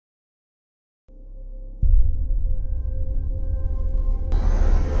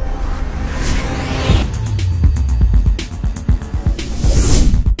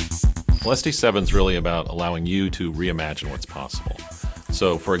Well, ST7 is really about allowing you to reimagine what's possible.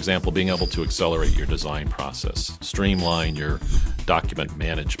 So, for example, being able to accelerate your design process, streamline your document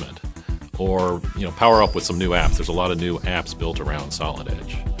management, or power up with some new apps. There's a lot of new apps built around Solid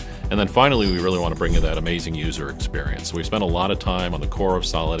Edge. And then finally, we really want to bring you that amazing user experience. So we spent a lot of time on the core of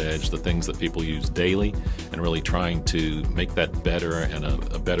Solid Edge, the things that people use daily, and really trying to make that better and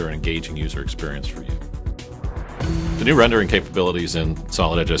a better and engaging user experience for you. The new rendering capabilities in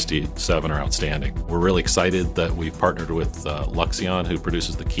Solid Edge ST7 are outstanding. We're really excited that we've partnered with Luxion, who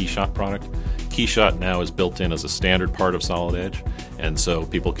produces the KeyShot product. KeyShot now is built in as a standard part of Solid Edge, and so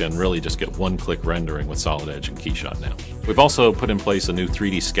people can really just get one-click rendering with Solid Edge and KeyShot now. We've also put in place a new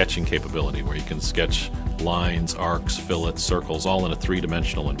 3D sketching capability where you can sketch lines, arcs, fillets, circles, all in a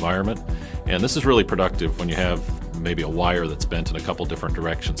three-dimensional environment. And this is really productive when you have maybe a wire that's bent in a couple different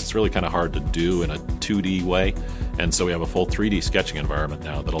directions. It's really kind of hard to do in a 2D way, and so we have a full 3D sketching environment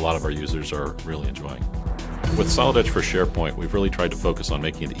now that a lot of our users are really enjoying. With Solid Edge for SharePoint, we've really tried to focus on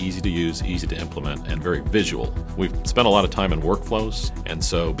making it easy to use, easy to implement, and very visual. We've spent a lot of time in workflows, and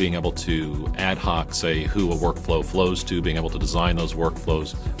so being able to ad hoc say who a workflow flows to, being able to design those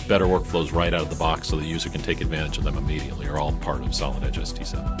workflows, better workflows right out of the box so the user can take advantage of them immediately, are all part of Solid Edge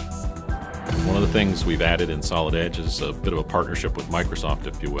ST7. One of the things we've added in Solid Edge is a bit of a partnership with Microsoft,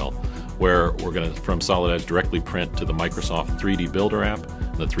 if you will, where we're going to, from Solid Edge, directly print to the Microsoft 3D Builder app.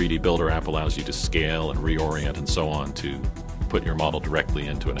 The 3D Builder app allows you to scale and reorient and so on to put your model directly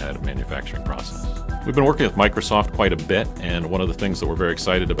into an additive manufacturing process. We've been working with Microsoft quite a bit, and one of the things that we're very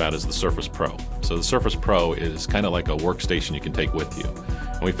excited about is the Surface Pro. So the Surface Pro is kind of like a workstation you can take with you.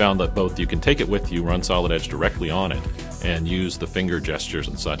 And we found that both you can take it with you, run Solid Edge directly on it, and use the finger gestures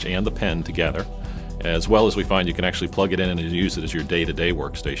and such and the pen together, as well as we find you can actually plug it in and use it as your day-to-day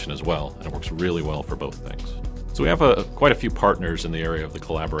workstation as well, and it works really well for both things. So we have quite a few partners in the area of the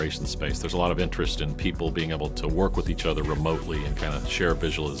collaboration space. There's a lot of interest in people being able to work with each other remotely and kind of share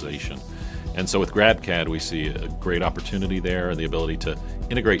visualization. And so with GrabCAD, we see a great opportunity there and the ability to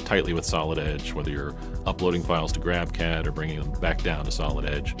integrate tightly with Solid Edge, whether you're uploading files to GrabCAD or bringing them back down to Solid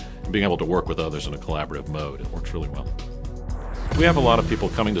Edge, and being able to work with others in a collaborative mode. It works really well. We have a lot of people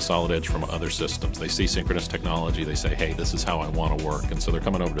coming to Solid Edge from other systems. They see synchronous technology, they say, hey, this is how I want to work, and so they're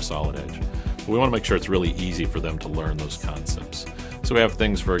coming over to Solid Edge. But we want to make sure it's really easy for them to learn those concepts. So we have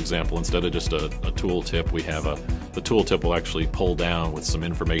things, for example, instead of just a tooltip, we have the tooltip will actually pull down with some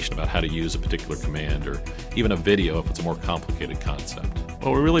information about how to use a particular command, or even a video if it's a more complicated concept.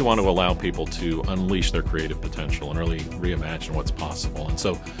 Well, we really want to allow people to unleash their creative potential and really reimagine what's possible. And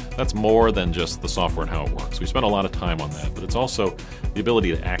so that's more than just the software and how it works. We spend a lot of time on that, but it's also the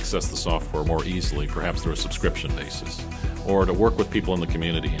ability to access the software more easily, perhaps through a subscription basis, or to work with people in the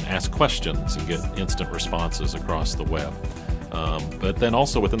community and ask questions and get instant responses across the web. But then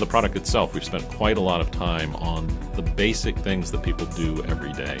also within the product itself, we've spent quite a lot of time on the basic things that people do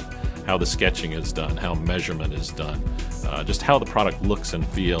every day. How the sketching is done, how measurement is done, just how the product looks and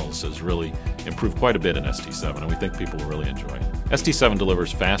feels has really improved quite a bit in ST7, and we think people will really enjoy it. ST7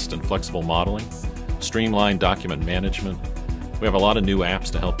 delivers fast and flexible modeling, streamlined document management. We have a lot of new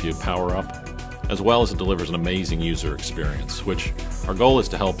apps to help you power up, as well as it delivers an amazing user experience, which our goal is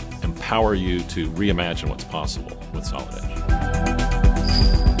to help empower you to reimagine what's possible with Solid Edge.